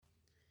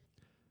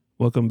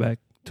Welcome back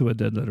to a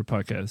Dead Letter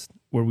podcast,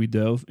 where we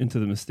delve into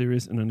the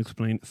mysterious and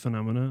unexplained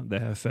phenomena that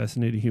have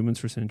fascinated humans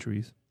for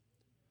centuries.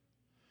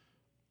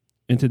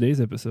 In today's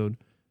episode,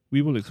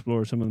 we will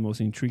explore some of the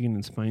most intriguing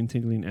and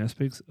spine-tingling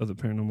aspects of the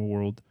paranormal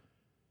world.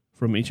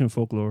 From ancient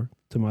folklore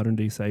to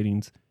modern-day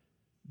sightings,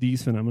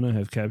 these phenomena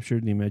have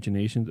captured the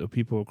imaginations of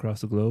people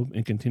across the globe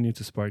and continue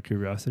to spark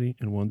curiosity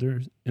and wonder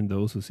in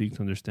those who seek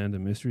to understand the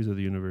mysteries of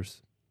the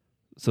universe.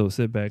 So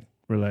sit back,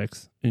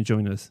 relax, and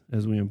join us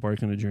as we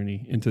embark on a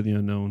journey into the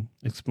unknown,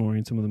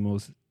 exploring some of the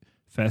most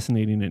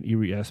fascinating and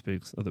eerie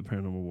aspects of the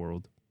paranormal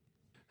world.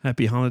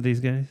 Happy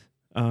holidays, guys.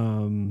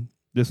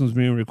 This one's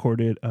being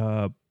recorded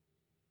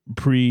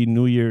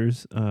pre-New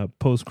Year's,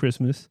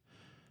 post-Christmas.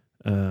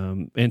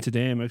 And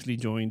today I'm actually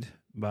joined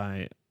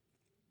by...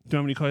 Do you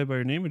want me to call you by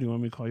your name, or do you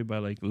want me to call you by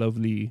like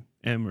Lovely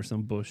M or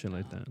some bullshit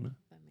like that? No?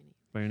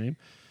 By your name.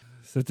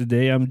 So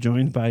today I'm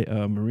joined by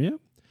Maria.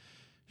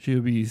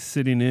 She'll be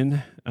sitting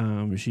in.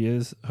 She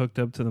is hooked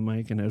up to the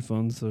mic and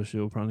headphones, so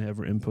she'll probably have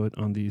her input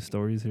on these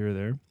stories here or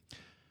there.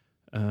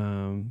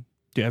 Do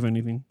you have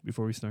anything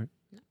before we start?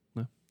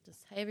 No?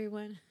 Just hi,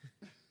 everyone.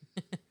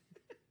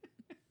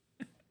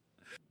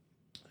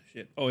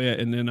 Shit. Oh, yeah,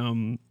 and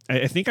then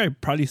I think I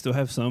probably still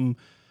have some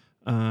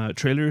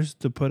trailers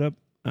to put up.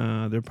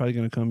 They're probably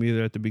going to come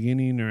either at the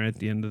beginning or at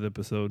the end of the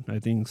episode. I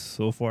think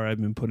so far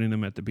I've been putting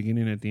them at the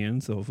beginning and at the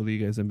end, so hopefully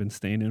you guys have been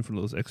staying in for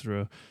those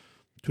extra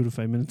 2 to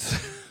 5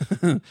 minutes.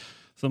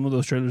 Some of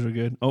those trailers are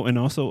good. Oh, and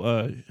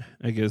also,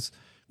 I guess,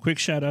 quick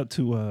shout out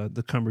to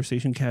the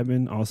Conversation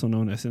Cabin, also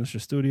known as Sinister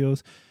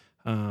Studios.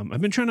 I've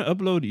been trying to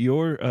upload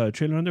your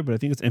trailer on there, but I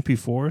think it's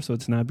MP4, so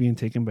it's not being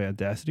taken by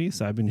Audacity.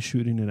 So I've been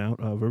shooting it out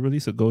verbally,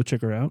 so go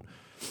check her out.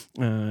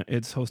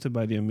 It's hosted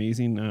by the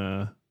amazing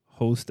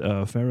host,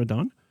 Farah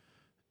Dawn.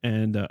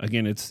 And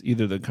again, it's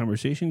either the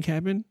Conversation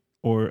Cabin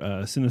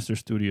or Sinister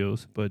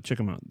Studios, but check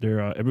them out. They're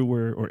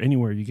everywhere or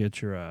anywhere you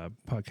get your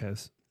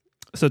podcasts.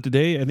 So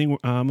today, I think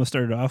I'm going to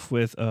start it off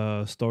with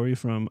a story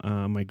from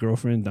my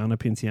girlfriend, Donna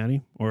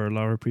Pinciani, or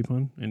Laura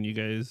Prepon, and you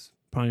guys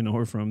probably know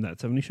her from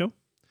That 70 Show.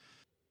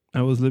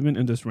 I was living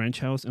in this ranch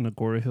house in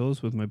Agora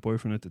Hills with my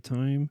boyfriend at the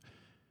time.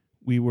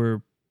 We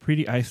were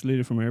pretty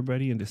isolated from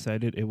everybody and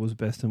decided it was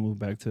best to move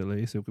back to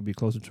LA so it could be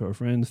closer to our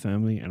friends,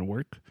 family, and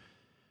work.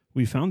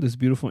 We found this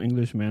beautiful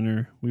English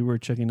manor. We were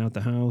checking out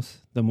the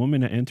house. The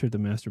moment I entered the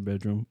master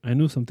bedroom, I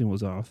knew something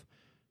was off.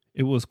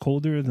 It was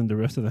colder than the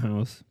rest of the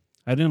house.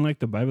 I didn't like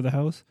the vibe of the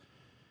house,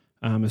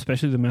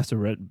 especially the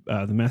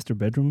master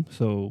bedroom.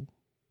 So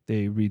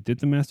they redid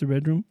the master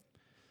bedroom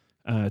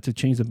to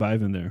change the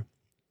vibe in there.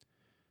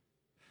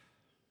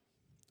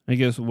 I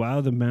guess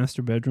while the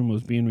master bedroom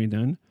was being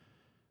redone,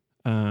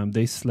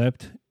 they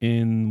slept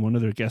in one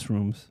of their guest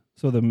rooms.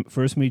 So the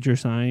first major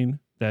sign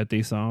that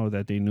they saw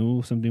that they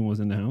knew something was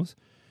in the house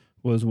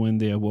was when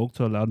they awoke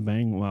to a loud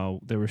bang while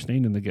they were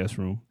staying in the guest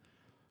room.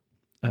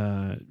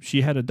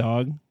 She had a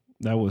dog.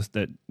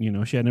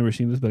 She had never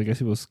seen this, but I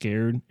guess it was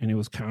scared and it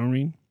was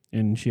cowering,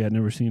 and she had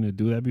never seen it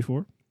do that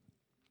before.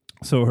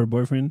 So her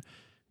boyfriend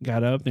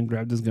got up and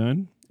grabbed his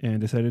gun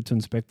and decided to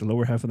inspect the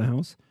lower half of the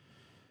house.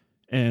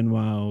 And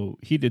while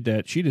he did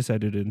that, she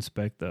decided to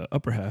inspect the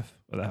upper half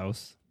of the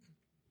house.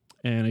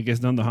 And I guess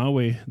down the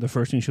hallway, the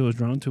first thing she was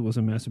drawn to was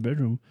a master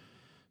bedroom.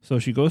 So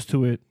she goes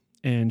to it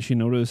and she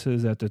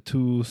notices that the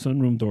 2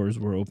 sunroom doors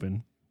were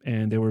open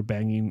and they were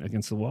banging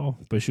against the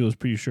wall, but she was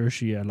pretty sure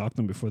she had locked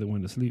them before they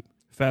went to sleep.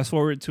 Fast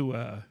forward to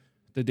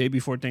the day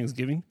before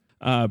Thanksgiving.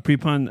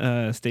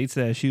 Prepon states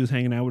that she was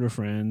hanging out with her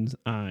friends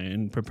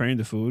and preparing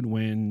the food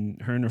when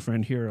her and her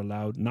friend hear a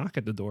loud knock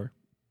at the door.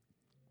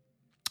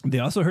 They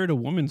also heard a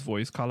woman's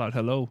voice call out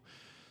hello.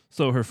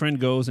 So her friend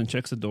goes and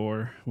checks the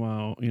door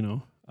while,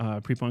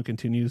 Prepon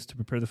continues to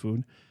prepare the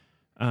food.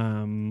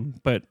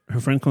 But her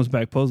friend comes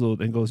back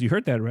puzzled and goes, "You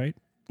heard that, right?"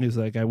 He's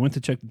like, "I went to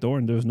check the door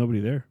and there was nobody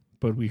there,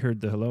 but we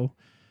heard the hello."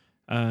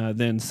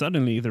 Then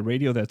suddenly the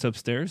radio that's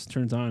upstairs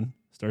turns on,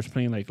 starts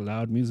playing like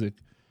loud music.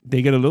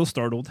 They get a little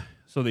startled,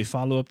 so they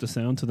follow up the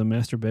sound to the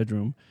master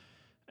bedroom,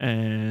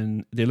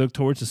 and they look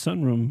towards the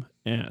sunroom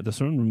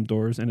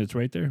doors, and it's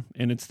right there.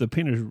 And it's the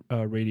painter's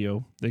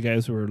radio, the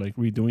guys who are like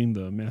redoing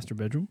the master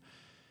bedroom.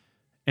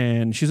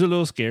 And she's a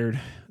little scared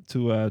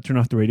to turn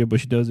off the radio, but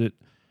she does it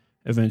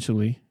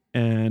eventually.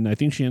 And I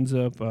think she ends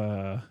up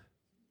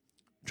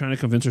trying to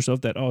convince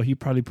herself that, he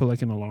probably put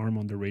like an alarm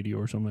on the radio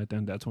or something like that,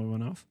 and that's when it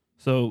went off.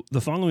 So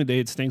the following day,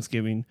 it's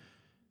Thanksgiving.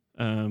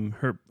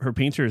 Her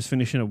painter is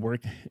finishing up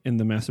work in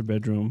the master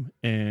bedroom,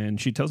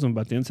 and she tells him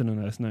about the incident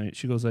last night.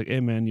 She goes like, "Hey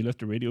man, you left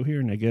the radio here,"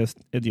 and I guess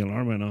the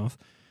alarm went off,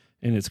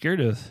 and it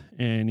scared us.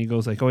 And he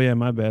goes like, "Oh yeah,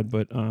 my bad,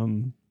 but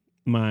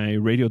my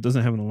radio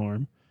doesn't have an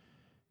alarm."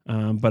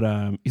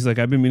 But he's like,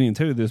 "I've been meaning to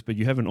tell you this, but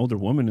you have an older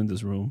woman in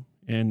this room,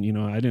 and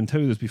I didn't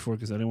tell you this before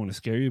because I didn't want to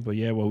scare you. But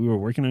yeah, while we were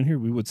working on here,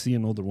 we would see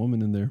an older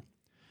woman in there,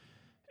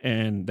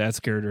 and that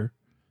scared her,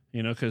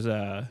 because."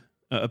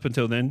 Up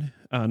until then,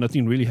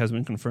 nothing really has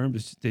been confirmed.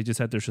 They just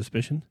had their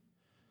suspicion.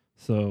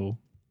 So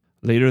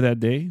later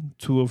that day,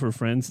 2 of her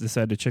friends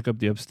decided to check up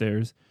the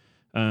upstairs.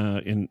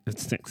 And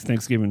it's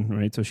Thanksgiving,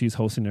 right? So she's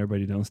hosting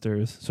everybody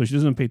downstairs. So she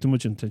doesn't pay too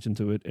much attention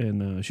to it,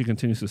 and she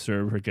continues to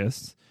serve her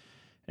guests.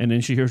 And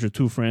then she hears her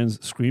two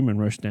friends scream and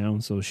rush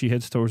down. So she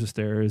heads towards the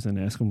stairs and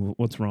asks them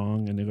what's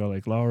wrong. And they go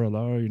like, Laura,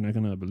 you're not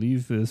going to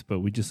believe this, but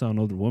we just saw an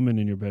older woman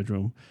in your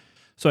bedroom.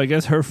 So I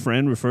guess her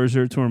friend refers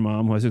her to her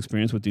mom who has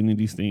experience with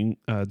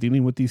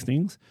dealing with these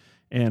things.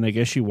 And I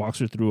guess she walks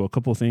her through a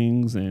couple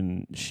things,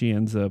 and she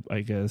ends up,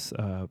 I guess,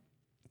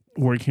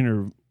 working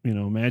her,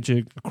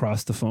 magic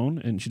across the phone,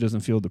 and she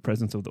doesn't feel the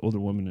presence of the older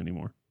woman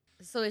anymore.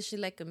 So is she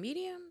like a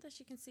medium that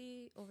she can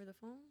see over the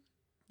phone?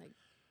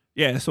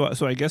 Yeah,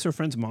 so I guess her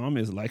friend's mom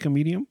is like a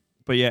medium,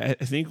 but yeah,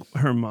 I think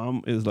her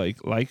mom is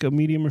like a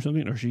medium or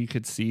something, or she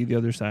could see the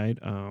other side.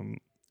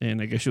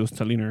 And I guess she was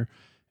telling her,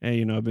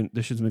 hey,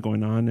 this shit's been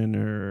going on,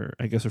 and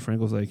I guess her friend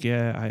goes like,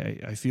 yeah,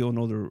 I feel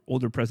an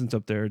older presence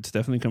up there. It's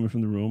definitely coming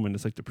from the room, and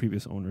it's like the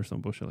previous owner or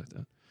some bullshit like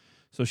that.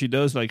 So she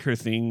does like her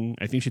thing.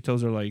 I think she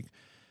tells her like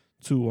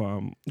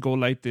to go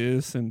light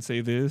this and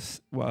say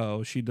this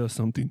while she does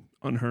something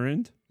on her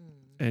end,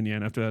 and yeah,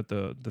 and after that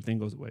the thing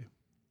goes away.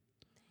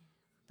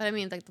 But I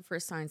mean, like the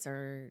first signs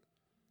are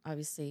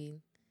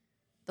obviously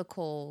the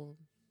cold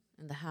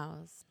in the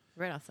house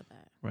right off the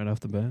bat. Right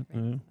off the bat.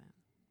 Yeah.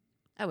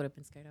 I would have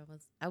been scared.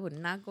 I would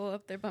not go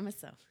up there by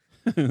myself.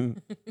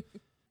 And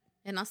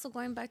also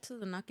going back to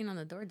the knocking on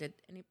the door,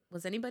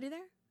 was anybody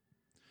there?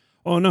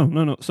 Oh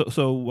no.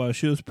 So while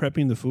she was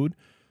prepping the food,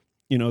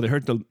 they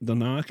heard the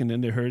knock, and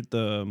then they heard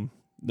the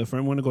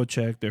friend went to go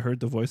check. They heard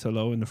the voice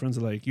hello, and the friends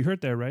are like, "You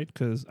heard that, right?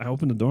 Because I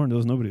opened the door and there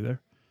was nobody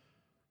there."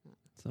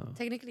 So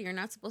technically, you're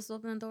not supposed to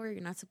open the door.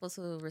 You're not supposed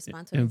to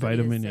respond to invite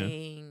them in,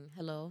 saying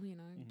hello.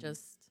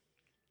 Just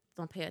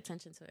don't pay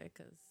attention to it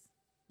because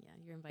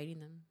you're inviting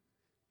them.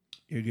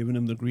 You're giving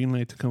them the green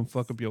light to come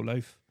fuck up your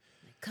life.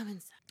 Come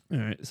inside. All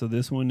right. So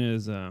this one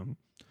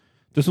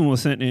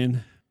was sent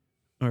in.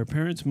 Our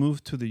parents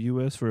moved to the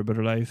U.S. for a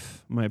better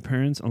life. My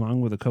parents,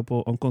 along with a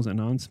couple uncles and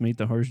aunts, made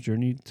the harsh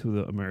journey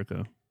to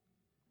America.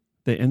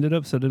 They ended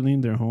up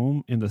settling their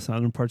home in the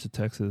southern parts of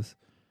Texas.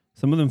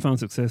 Some of them found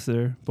success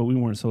there, but we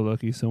weren't so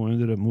lucky, so we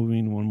ended up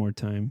moving one more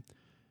time.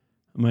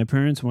 My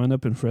parents wound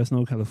up in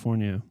Fresno,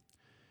 California.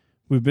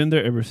 We've been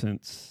there ever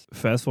since.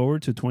 Fast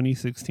forward to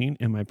 2016,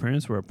 and my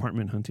parents were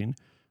apartment hunting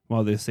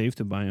while they saved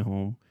to buy a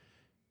home.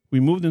 We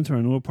moved into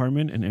our new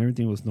apartment, and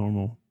everything was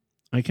normal.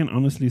 I can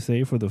honestly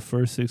say for the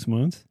first 6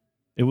 months,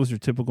 it was your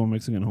typical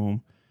Mexican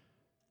home.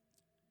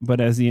 But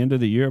as the end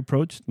of the year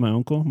approached, my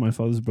uncle, my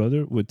father's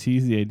brother, would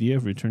tease the idea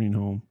of returning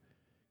home.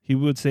 He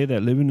would say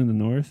that living in the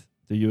north,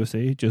 the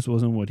USA, just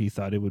wasn't what he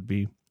thought it would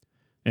be.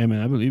 Hey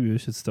man, I believe you.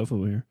 It's just stuff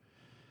over here.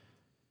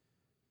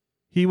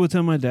 He would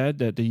tell my dad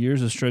that the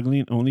years of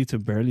struggling only to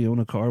barely own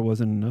a car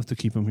wasn't enough to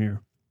keep him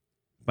here.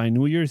 By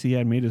New Year's, he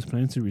had made his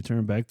plans to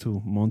return back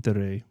to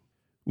Monterrey.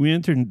 We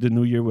entered the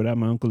new year without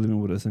my uncle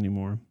living with us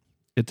anymore.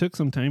 It took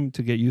some time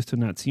to get used to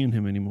not seeing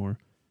him anymore,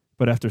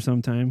 but after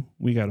some time,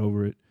 we got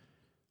over it.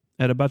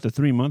 At about the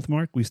 3-month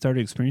mark, we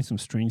started experiencing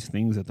some strange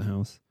things at the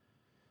house.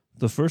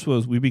 The first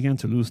was we began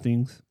to lose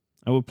things.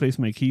 I would place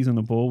my keys in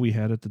a bowl we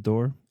had at the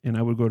door, and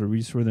I would go to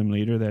reach for them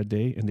later that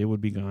day, and they would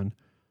be gone.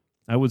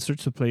 I would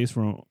search the place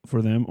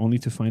for them, only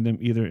to find them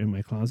either in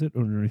my closet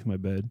or underneath my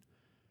bed.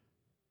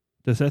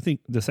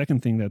 The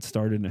second thing that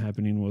started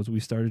happening was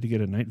we started to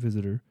get a night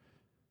visitor.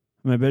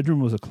 My bedroom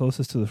was the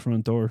closest to the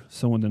front door,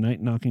 so when the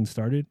night knocking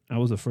started, I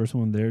was the first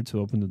one there to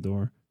open the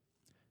door.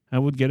 I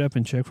would get up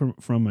and check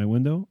from my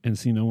window and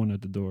see no one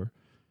at the door.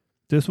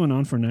 This went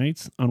on for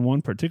nights. On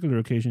one particular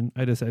occasion,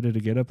 I decided to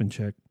get up and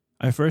check.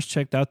 I first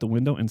checked out the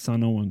window and saw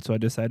no one, so I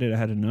decided I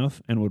had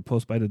enough and would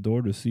post by the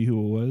door to see who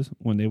it was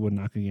when they would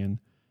knock again.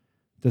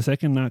 The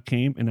second knock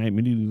came, and I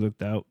immediately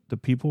looked out the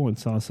peephole and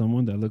saw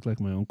someone that looked like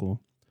my uncle.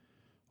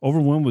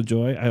 Overwhelmed with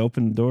joy, I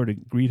opened the door to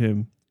greet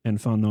him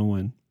and found no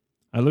one.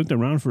 I looked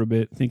around for a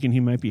bit, thinking he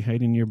might be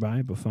hiding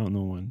nearby, but found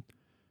no one.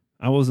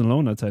 I was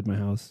alone outside my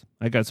house.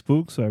 I got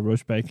spooked, so I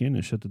rushed back in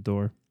and shut the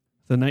door.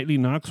 The nightly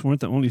knocks weren't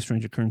the only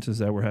strange occurrences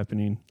that were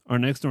happening. Our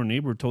next-door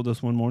neighbor told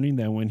us one morning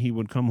that when he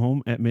would come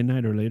home at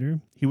midnight or later,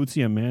 he would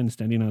see a man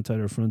standing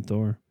outside our front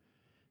door.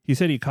 He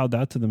said he called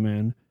out to the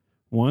man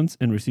once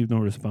and received no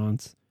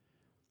response.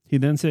 He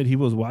then said he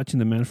was watching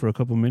the man for a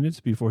couple minutes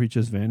before he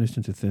just vanished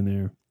into thin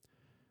air.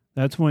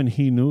 That's when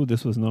he knew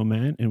this was no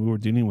man and we were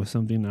dealing with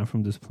something not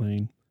from this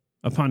plane.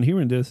 Upon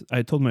hearing this,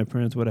 I told my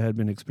parents what I had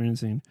been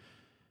experiencing.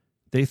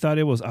 They thought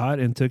it was odd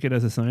and took it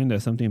as a sign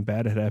that something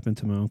bad had happened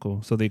to my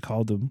uncle, so they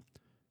called him.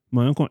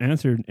 My uncle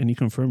answered, and he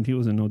confirmed he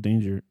was in no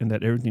danger and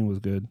that everything was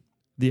good.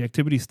 The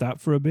activity stopped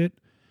for a bit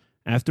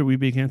after we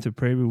began to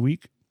pray every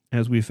week,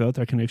 as we felt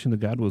our connection to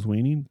God was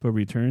waning, but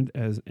returned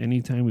as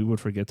any time we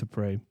would forget to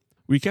pray.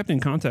 We kept in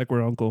contact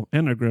with our uncle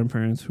and our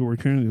grandparents, who were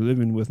currently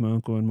living with my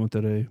uncle in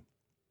Monterrey.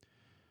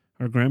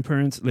 Our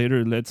grandparents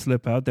later let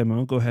slip out that my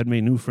uncle had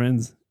made new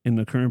friends in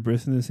the current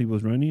business he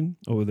was running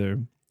over there.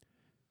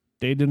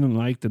 They didn't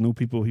like the new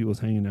people he was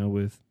hanging out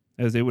with,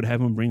 as they would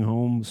have him bring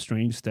home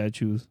strange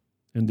statues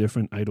and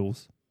different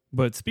idols.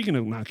 But speaking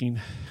of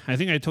knocking, I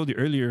think I told you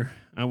earlier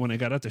when I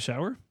got out the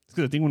shower,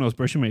 because I think when I was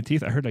brushing my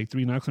teeth, I heard like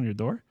 3 knocks on your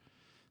door.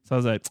 So I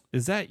was like,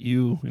 is that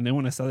you? And then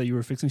when I saw that you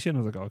were fixing shit, I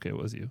was like, okay, it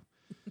was you.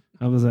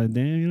 I was like,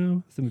 damn, you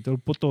know, se metió el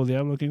puto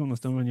diablo aquí cuando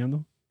están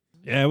bañando.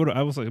 Yeah,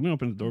 I was like, let me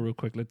open the door real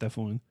quick, let that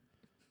fool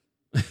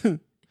in.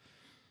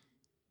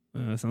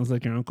 Sounds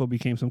like your uncle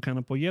became some kind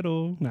of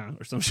pollero. Nah,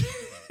 or some shit.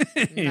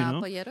 You Nah,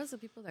 know? polleros are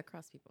people that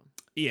cross people.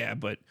 Yeah,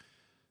 but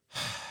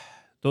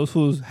those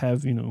fools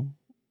have, you know,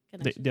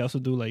 they also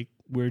do like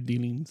weird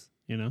dealings,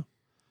 you know?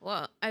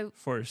 Well,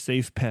 for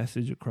safe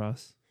passage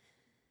across.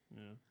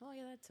 Yeah. Oh,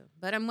 yeah, that too.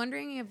 But I'm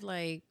wondering if,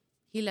 like,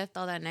 he left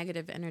all that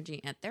negative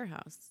energy at their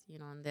house, you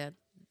know, and that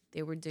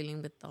they were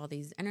dealing with all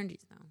these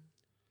energies now.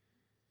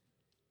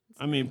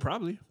 I mean,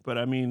 probably. But,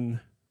 I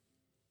mean,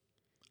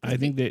 I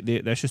think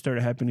that should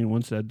start happening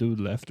once that dude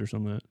left or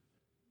something like that.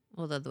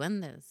 Well, the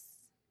duendes.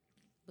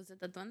 Was it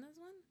the duendes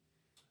one?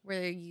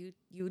 Where you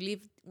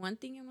leave one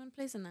thing in one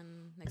place and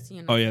then next thing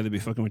you know. Oh, yeah, they'd be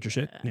fucking with your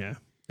shit? Yeah.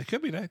 It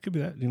could be that. It could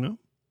be that, you know?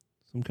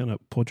 Some kind of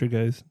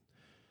poltergeist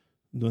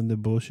doing the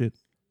bullshit.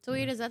 So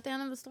wait, is that the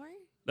end of the story?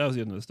 That was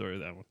the end of the story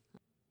of that one.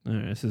 All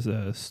right, this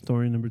is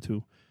story number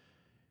 2.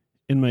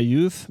 In my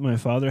youth, my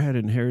father had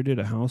inherited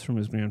a house from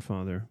his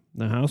grandfather.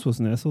 The house was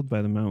nestled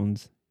by the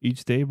mountains.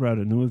 Each day brought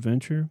a new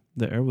adventure.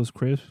 The air was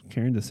crisp,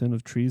 carrying the scent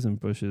of trees and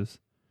bushes.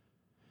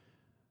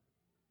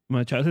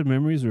 My childhood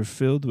memories were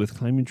filled with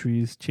climbing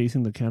trees,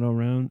 chasing the cattle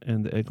around,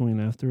 and the echoing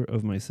laughter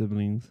of my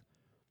siblings.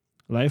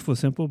 Life was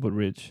simple but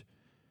rich.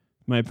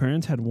 My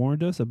parents had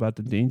warned us about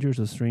the dangers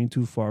of straying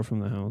too far from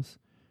the house.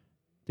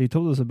 They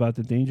told us about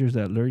the dangers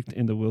that lurked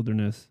in the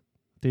wilderness.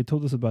 They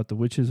told us about the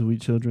witches who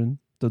eat children,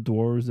 the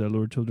dwarves that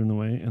lured children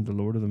away, and the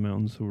Lord of the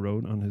Mountains who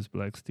rode on his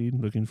black steed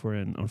looking for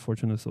an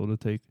unfortunate soul to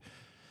take.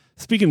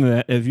 Speaking of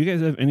that, if you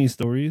guys have any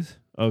stories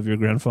of your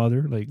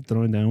grandfather like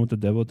throwing down with the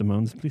devil at the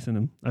mountains, please send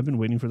them. I've been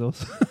waiting for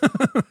those.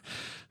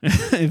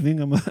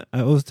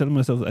 I was telling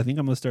myself I think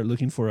I'm gonna start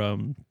looking for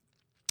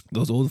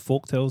those old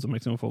folk tales of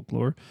Mexican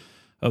folklore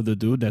of the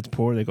dude that's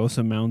poor that goes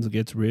to mountains,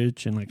 gets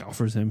rich, and like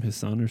offers him his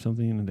son or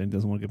something, and then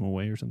doesn't want to give him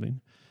away or something.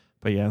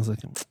 But yeah, I was like,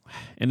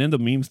 and then the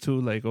memes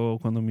too, like, oh,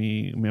 cuando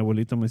mi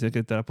abuelito me decía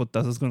que te da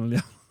potazos con el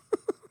diablo.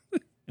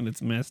 And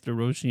it's Master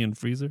Roshi and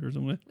Freezer or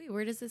something. Wait,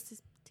 where does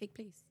this take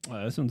place?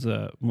 This one's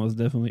most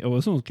definitely. Oh,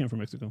 this one came from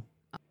Mexico,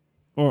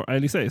 or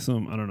at least I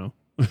assume. I don't know.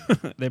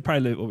 They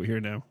probably live over here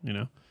now. You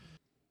know,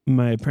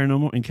 my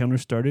paranormal encounter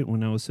started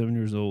when I was 7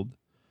 years old.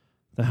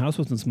 The house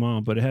wasn't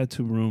small, but it had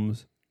 2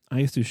 rooms. I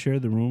used to share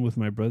the room with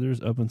my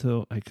brothers up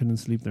until I couldn't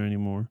sleep there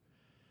anymore.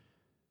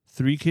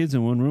 3 kids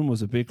in one room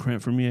was a big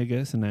cramp for me, I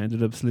guess, and I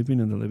ended up sleeping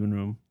in the living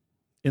room.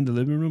 In the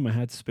living room, I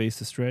had space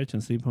to stretch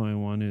and sleep how I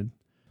wanted.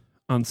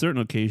 On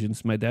certain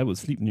occasions, my dad would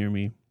sleep near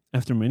me.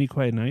 After many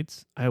quiet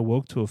nights, I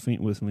awoke to a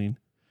faint whistling.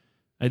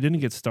 I didn't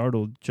get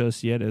startled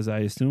just yet, as I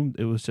assumed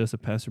it was just a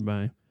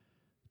passerby.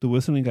 The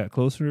whistling got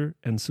closer,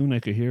 and soon I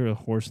could hear a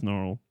horse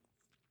snarl.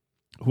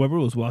 Whoever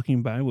was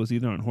walking by was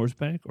either on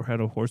horseback or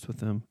had a horse with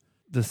them.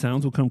 The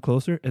sounds would come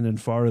closer and then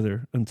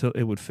farther until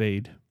it would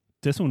fade.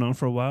 This went on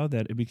for a while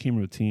that it became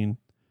routine.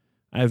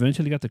 I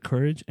eventually got the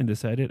courage and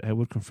decided I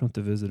would confront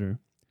the visitor.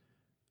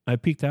 I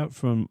peeked out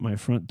from my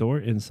front door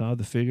and saw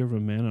the figure of a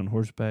man on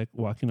horseback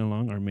walking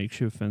along our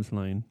makeshift fence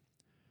line.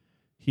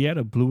 He had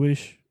a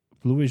bluish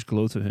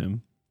glow to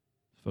him.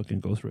 Fucking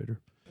Ghost Rider.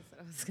 That's what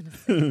I was going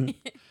to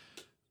say.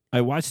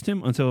 I watched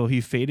him until he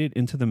faded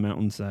into the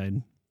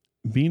mountainside.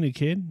 Being a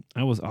kid,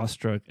 I was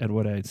awestruck at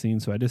what I had seen,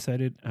 so I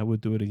decided I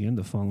would do it again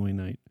the following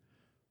night.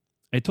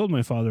 I told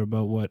my father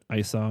about what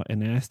I saw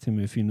and asked him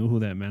if he knew who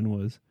that man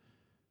was.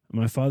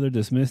 My father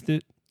dismissed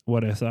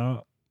what I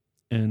saw,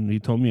 and he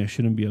told me I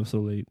shouldn't be up so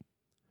late.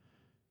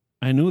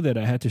 I knew that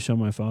I had to show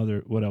my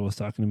father what I was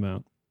talking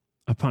about.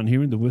 Upon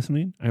hearing the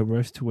whistling, I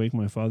rushed to wake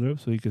my father up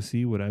so he could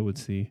see what I would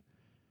see.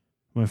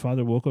 My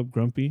father woke up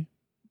grumpy,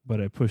 but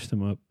I pushed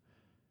him up.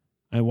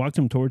 I walked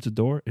him towards the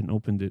door and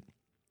opened it.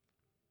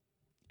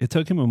 It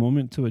took him a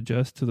moment to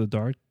adjust to the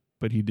dark,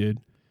 but he did.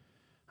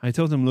 I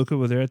told him, look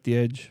over there at the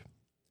edge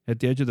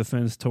of the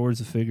fence towards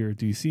the figure.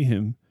 Do you see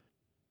him?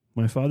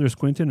 My father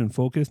squinted and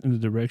focused in the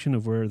direction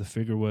of where the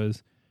figure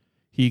was.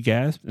 He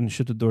gasped and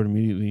shut the door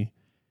immediately.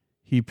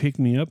 He picked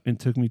me up and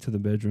took me to the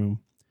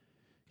bedroom.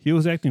 He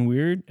was acting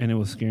weird and it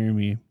was scaring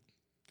me.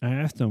 I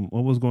asked him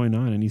what was going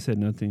on and he said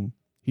nothing.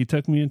 He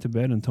took me into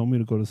bed and told me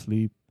to go to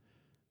sleep.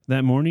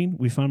 That morning,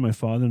 we found my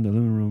father in the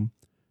living room.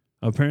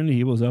 Apparently,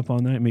 he was up all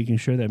night making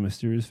sure that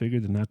mysterious figure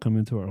did not come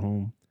into our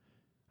home.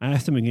 I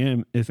asked him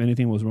again if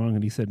anything was wrong,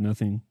 and he said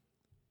nothing.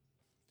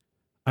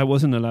 I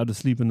wasn't allowed to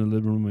sleep in the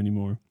living room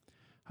anymore.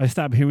 I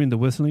stopped hearing the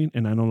whistling,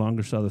 and I no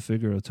longer saw the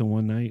figure until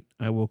one night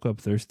I woke up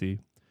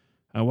thirsty.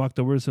 I walked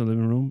over to the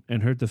living room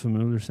and heard the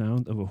familiar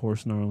sound of a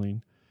horse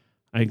snarling.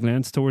 I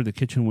glanced toward the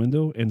kitchen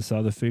window and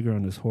saw the figure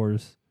on his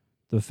horse.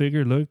 The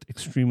figure looked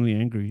extremely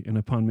angry, and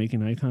upon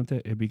making eye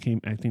contact, it became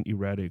acting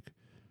erratic.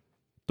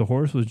 The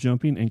horse was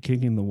jumping and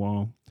kicking the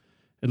wall.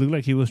 It looked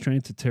like he was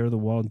trying to tear the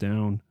wall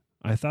down.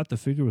 I thought the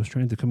figure was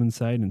trying to come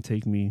inside and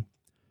take me.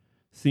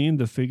 Seeing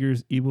the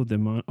figure's evil,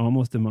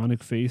 almost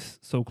demonic face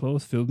so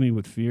close filled me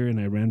with fear, and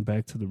I ran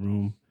back to the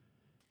room.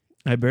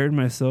 I buried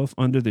myself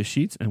under the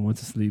sheets and went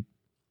to sleep.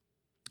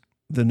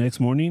 The next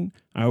morning,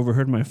 I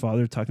overheard my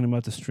father talking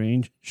about the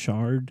strange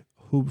charred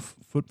hoof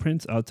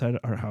footprints outside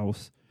our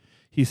house.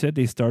 He said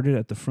they started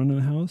at the front of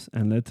the house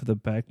and led to the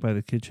back by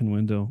the kitchen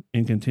window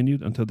and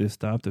continued until they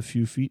stopped a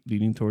few feet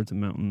leading towards the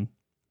mountain.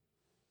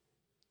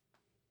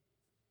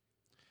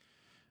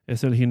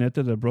 Es el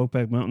jinete de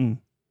Brokeback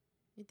Mountain.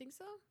 You think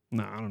so?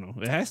 No, I don't know.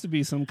 It has to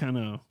be some kind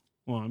of...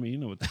 Well, I mean, you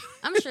know what...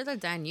 I'm sure that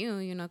Dan knew,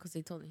 because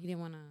he didn't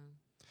want to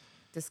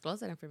disclose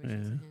that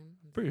information to him.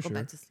 Pretty Go sure.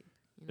 back to sleep.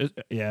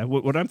 Yeah,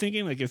 what I'm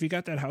thinking, like, if he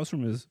got that house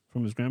from his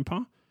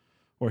grandpa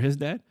or his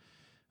dad,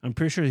 I'm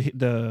pretty sure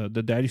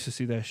the dad used to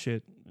see that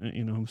shit,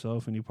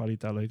 himself, and he probably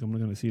thought, like, I'm not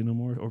going to see it no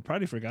more, or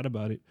probably forgot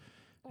about it.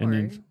 Or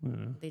and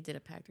then, they did a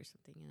pact or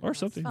something. Or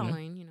something,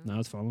 following, Now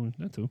it's following,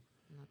 that too.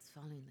 Now it's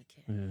following the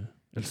kid. Yeah.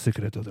 El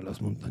secreto de las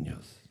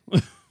montañas.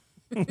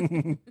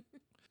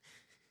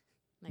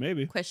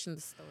 Maybe. Question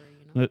the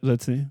story,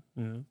 Let's see.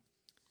 Yeah.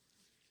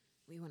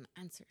 We want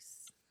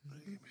answers.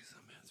 Give me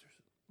some answers.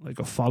 Like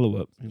a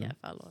follow-up. Yeah,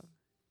 follow-up.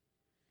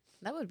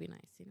 That would be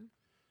nice,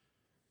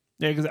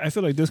 Yeah, because I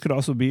feel like this could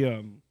also be...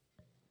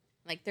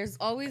 like, there's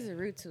always a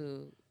route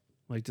to...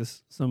 Like,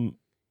 just some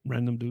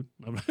random dude.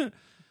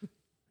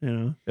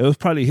 It was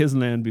probably his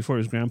land before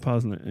his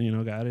grandpa's, got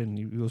it, and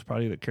he was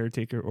probably the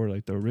caretaker or,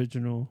 like, the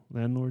original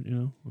landlord,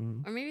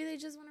 Or maybe they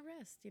just want to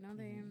rest, they're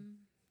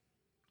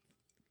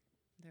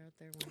out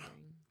there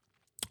wondering.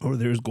 Or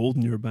there's gold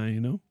nearby,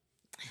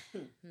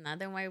 Not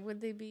then why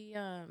would they be,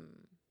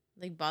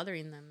 like,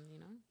 bothering them,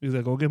 He's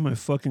like, go get my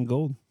fucking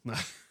gold.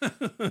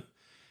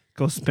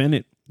 Go spend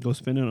it. Go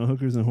spend it on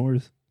hookers and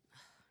whores.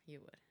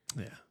 You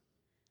would. Yeah.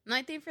 No,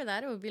 I think for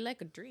that, it would be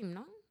like a dream,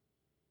 no?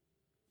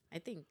 I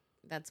think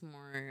that's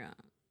more...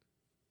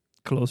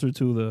 closer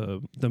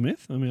to the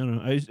myth? I mean, I don't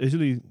know. I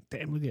usually...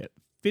 Damn, look at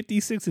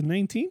 56 and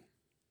 19.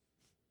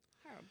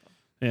 Horrible.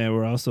 Yeah,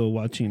 we're also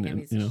watching,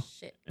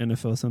 shit.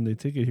 NFL Sunday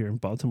Ticket here in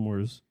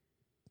Baltimore's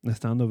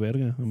Estando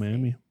Verga in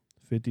Miami.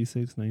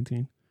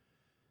 56-19.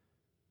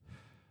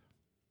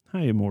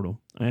 Hi, Immortal.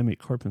 I am a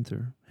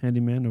carpenter,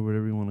 handyman, or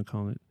whatever you want to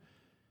call it.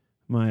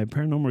 My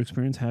paranormal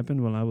experience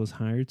happened while I was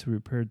hired to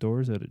repair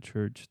doors at a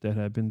church that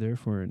had been there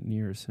for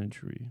near a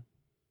century.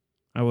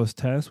 I was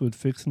tasked with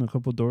fixing a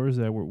couple doors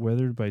that were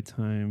weathered by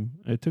time.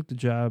 I took the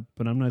job,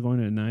 but I'm not going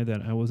to deny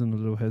that I wasn't a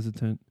little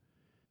hesitant.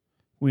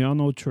 We all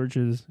know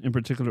churches, in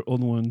particular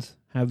old ones,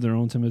 have their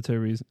own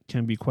cemeteries,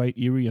 can be quite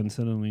eerie and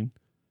unsettling.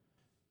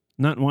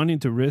 Not wanting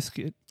to risk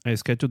it, I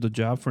scheduled the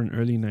job for an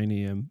early 9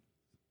 a.m.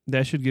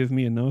 That should give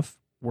me enough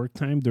work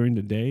time during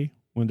the day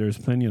when there's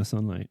plenty of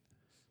sunlight.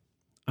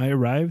 I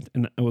arrived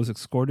and I was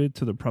escorted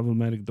to the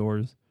problematic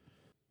doors.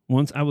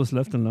 Once I was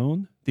left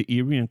alone, the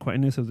eerie and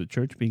quietness of the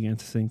church began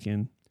to sink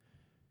in.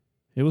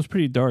 It was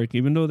pretty dark.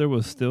 Even though there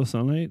was still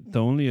sunlight,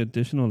 the only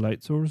additional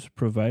light source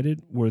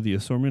provided were the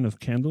assortment of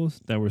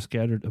candles that were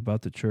scattered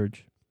about the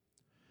church.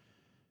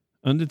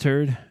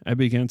 Undeterred, I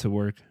began to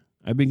work.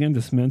 I began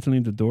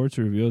dismantling the door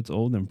to reveal its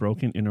old and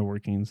broken inner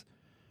workings.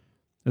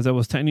 As I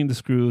was tightening the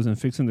screws and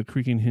fixing the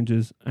creaking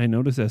hinges, I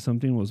noticed that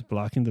something was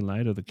blocking the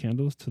light of the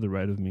candles to the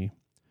right of me.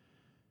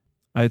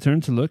 I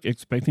turned to look,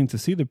 expecting to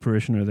see the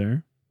parishioner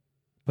there,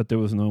 but there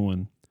was no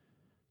one.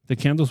 The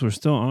candles were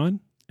still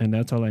on, and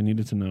that's all I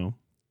needed to know.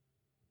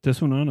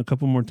 This went on a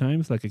couple more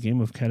times like a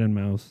game of cat and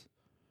mouse.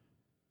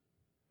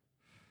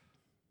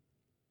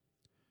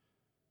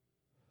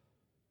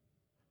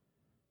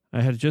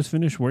 I had just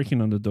finished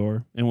working on the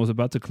door and was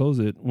about to close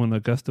it when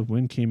a gust of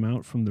wind came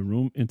out from the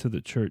room into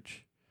the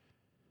church.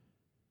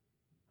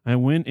 I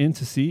went in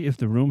to see if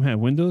the room had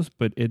windows,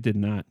 but it did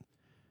not.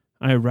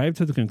 I arrived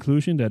to the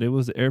conclusion that it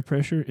was the air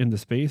pressure in the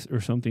space or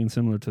something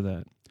similar to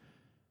that.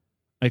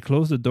 I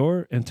closed the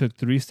door and took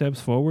 3 steps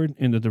forward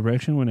in the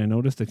direction when I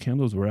noticed the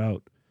candles were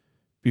out.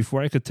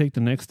 Before I could take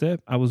the next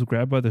step, I was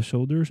grabbed by the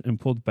shoulders and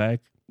pulled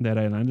back that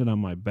I landed on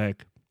my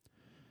back.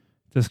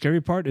 The scary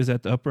part is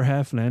that the upper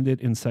half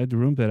landed inside the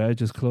room that I had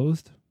just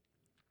closed.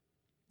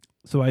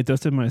 So I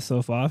dusted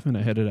myself off and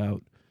I headed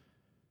out.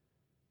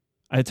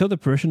 I told the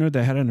parishioner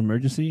that I had an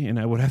emergency and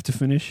I would have to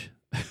finish.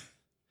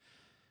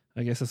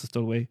 I guess that's a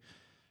stowaway.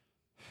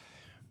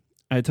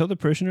 I told the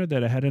parishioner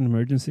that I had an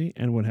emergency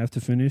and would have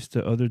to finish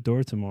the other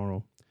door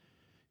tomorrow.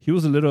 He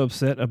was a little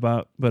upset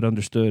but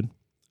understood.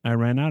 I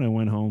ran out and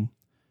went home.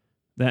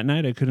 That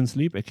night I couldn't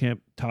sleep. I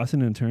kept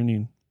tossing and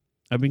turning.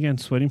 I began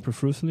sweating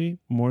profusely,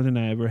 more than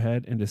I ever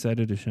had, and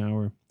decided to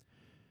shower.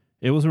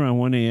 It was around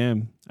 1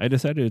 a.m. I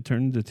decided to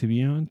turn the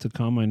TV on to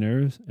calm my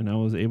nerves, and I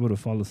was able to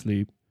fall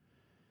asleep.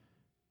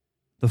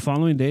 The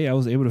following day, I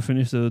was able to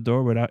finish the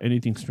door without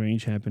anything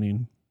strange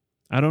happening.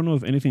 I don't know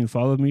if anything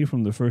followed me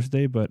from the first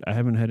day, but I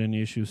haven't had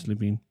any issues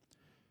sleeping.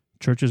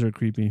 Churches are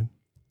creepy.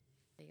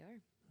 They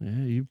are.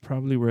 Yeah, you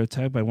probably were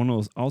attacked by one of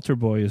those altar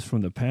boys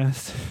from the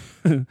past.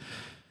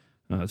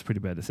 It's pretty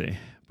bad to say,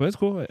 but it's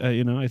cool.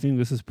 I think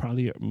this is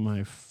probably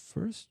my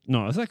first.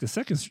 No, it's like the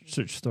second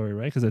church story,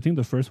 right? Because I think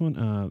the first one,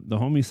 the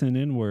homies sent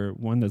in were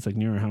one that's like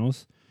near our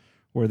house,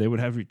 where they would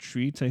have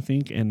retreats, I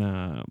think, and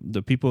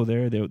the people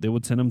there, they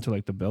would send them to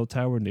like the bell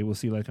tower, and they will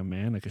see like a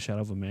man, like a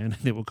shadow of a man,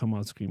 and they will come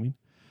out screaming.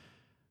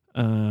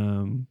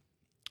 And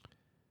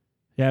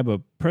Yeah,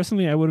 but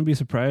personally, I wouldn't be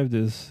surprised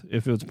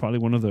if it was probably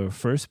one of the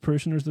first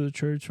parishioners of the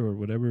church or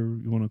whatever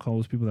you want to call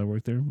those people that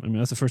work there. I mean,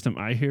 that's the first time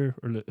I hear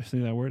or say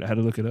that word. I had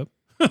to look it up.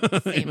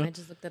 Same. You know? I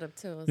just looked it up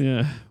too.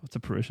 Yeah, what's a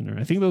parishioner?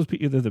 I think those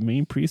either the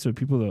main priests or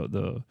people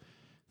that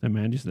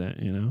manage that.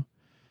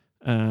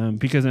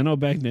 Because I know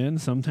back then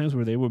sometimes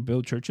where they would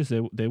build churches,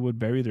 they would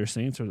bury their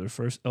saints or their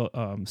first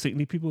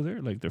saintly people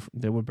there, like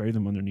they would bury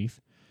them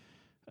underneath.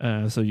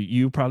 So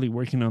you probably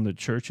working on the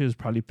churches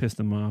probably pissed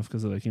them off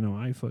because like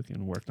I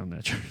fucking worked on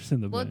that church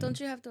in the Well, band. don't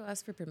you have to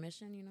ask for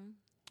permission?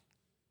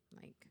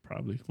 Like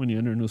Probably when you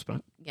enter a new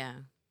spot. Yeah,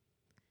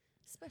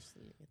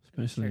 especially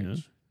Yeah.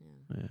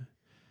 Yeah.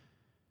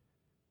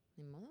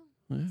 Ni modo.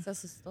 Yeah. Se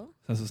asustó.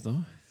 That's what's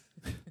done.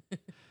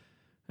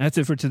 That's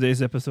it for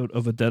today's episode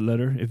of A Dead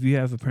Letter. If you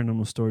have a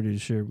paranormal story to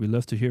share, we'd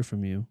love to hear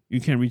from you. You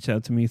can reach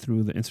out to me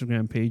through the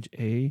Instagram page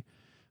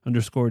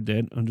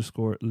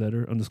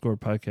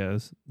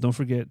 _dead_letter_podcast. Don't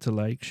forget to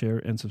like, share,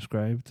 and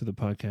subscribe to the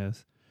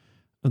podcast.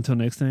 Until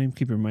next time,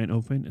 keep your mind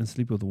open and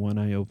sleep with one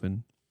eye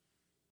open.